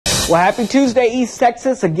Well, happy Tuesday, East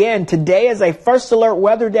Texas. Again, today is a first alert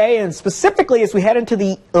weather day, and specifically as we head into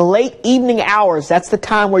the late evening hours, that's the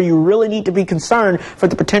time where you really need to be concerned for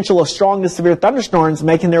the potential of strong to severe thunderstorms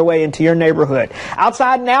making their way into your neighborhood.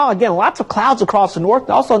 Outside now, again, lots of clouds across the north.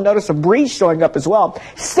 Also notice a breeze showing up as well.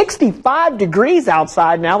 65 degrees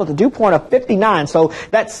outside now with a dew point of 59. So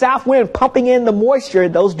that south wind pumping in the moisture,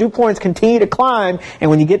 those dew points continue to climb. And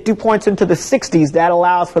when you get dew points into the 60s, that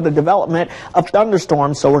allows for the development of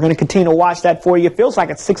thunderstorms. So we're going to continue to watch that for you. It feels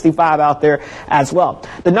like it's 65 out there as well.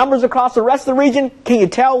 The numbers across the rest of the region, can you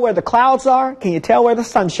tell where the clouds are? Can you tell where the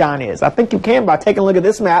sunshine is? I think you can by taking a look at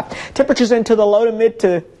this map. Temperatures into the low to mid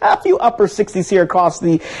to a few upper 60s here across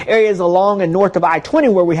the areas along and north of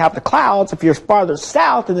I-20 where we have the clouds. If you're farther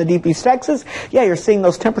south in the deep East Texas, yeah, you're seeing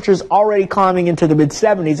those temperatures already climbing into the mid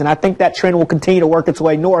 70s, and I think that trend will continue to work its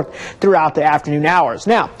way north throughout the afternoon hours.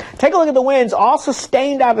 Now, take a look at the winds, all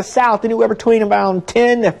sustained out of the south, anywhere between around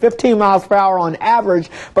 10 to 15 miles per hour on average,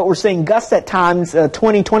 but we're seeing gusts at times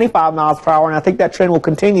 20, 25 miles per hour, and I think that trend will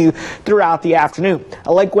continue throughout the afternoon.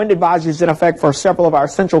 A lake wind advisory is in effect for several of our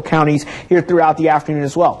central counties here throughout the afternoon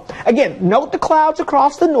as well. Again, note the clouds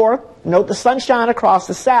across the north, note the sunshine across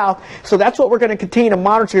the south, so that's what we're going to continue to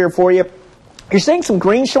monitor here for you. You're seeing some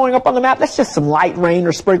green showing up on the map. That's just some light rain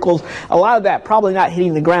or sprinkles. A lot of that probably not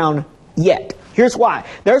hitting the ground yet. Here's why.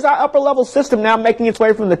 There's our upper level system now making its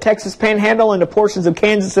way from the Texas Panhandle into portions of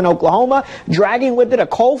Kansas and Oklahoma, dragging with it a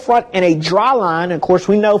cold front and a dry line. Of course,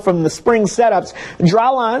 we know from the spring setups, dry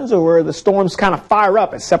lines are where the storms kind of fire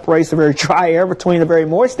up. It separates the very dry air between the very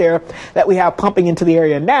moist air that we have pumping into the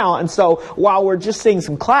area now. And so while we're just seeing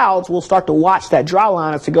some clouds, we'll start to watch that dry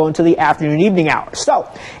line as we go into the afternoon and evening hours. So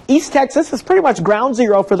East Texas is pretty much ground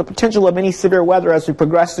zero for the potential of any severe weather as we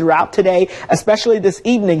progress throughout today, especially this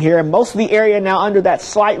evening here. And most of the area now under that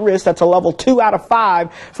slight risk, that's a level 2 out of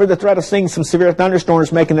 5 for the threat of seeing some severe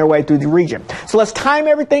thunderstorms making their way through the region. So let's time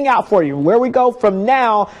everything out for you, where we go from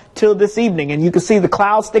now till this evening. And you can see the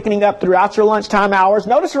clouds thickening up throughout your lunchtime hours.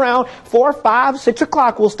 Notice around 4, 5, 6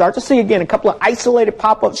 o'clock, we'll start to see again a couple of isolated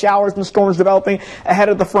pop-up showers and storms developing ahead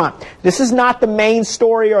of the front. This is not the main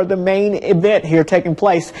story or the main event here taking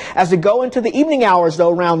place. As we go into the evening hours,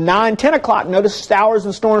 though, around 9, 10 o'clock, notice showers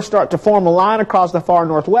and storms start to form a line across the far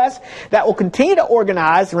northwest. That will continue to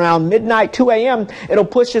organize around midnight, 2 a.m. It'll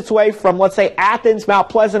push its way from, let's say, Athens, Mount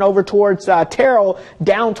Pleasant over towards Terrell,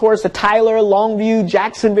 down towards the Tyler, Longview,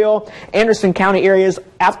 Jacksonville, Anderson County areas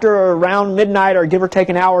after around midnight or give or take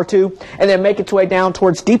an hour or two, and then make its way down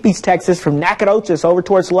towards deep East Texas from Nacogdoches over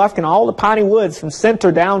towards Lufkin, all the Piney Woods from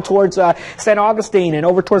Center down towards St. Augustine and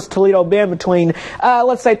over towards Toledo Bend between,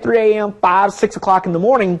 let's say, 3 a.m., 5, 6 o'clock in the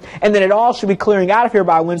morning, and then it all should be clearing out of here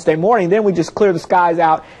by Wednesday morning. Then we just clear the skies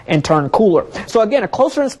out and turn cooler. So again, a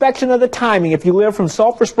closer inspection of the timing. If you live from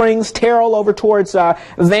Sulphur Springs, Terrell over towards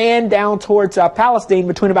Van, down towards Palestine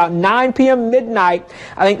between about 9 p.m. midnight,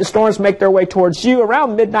 I think the storms make their way towards you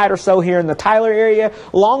around midnight or so here in the Tyler area.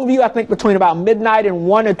 Longview, I think between about midnight and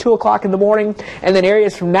 1 or 2 o'clock in the morning, and then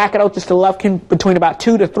areas from Nacogdoches to Lufkin between about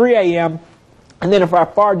 2 to 3 a.m. And then for our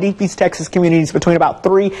far deep East Texas communities between about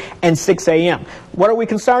 3 and 6 a.m. What are we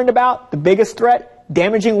concerned about? The biggest threat?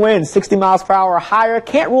 Damaging winds, 60 miles per hour or higher.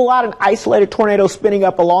 Can't rule out an isolated tornado spinning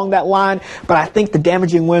up along that line, but I think the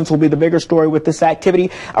damaging winds will be the bigger story with this activity.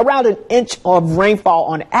 Around an inch of rainfall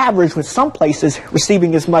on average, with some places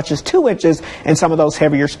receiving as much as 2 inches in some of those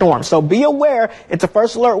heavier storms. So be aware, it's a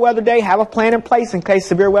first alert weather day. Have a plan in place in case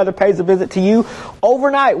severe weather pays a visit to you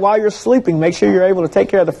overnight while you're sleeping. Make sure you're able to take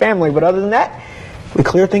care of the family. But other than that, we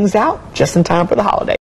clear things out just in time for the holiday.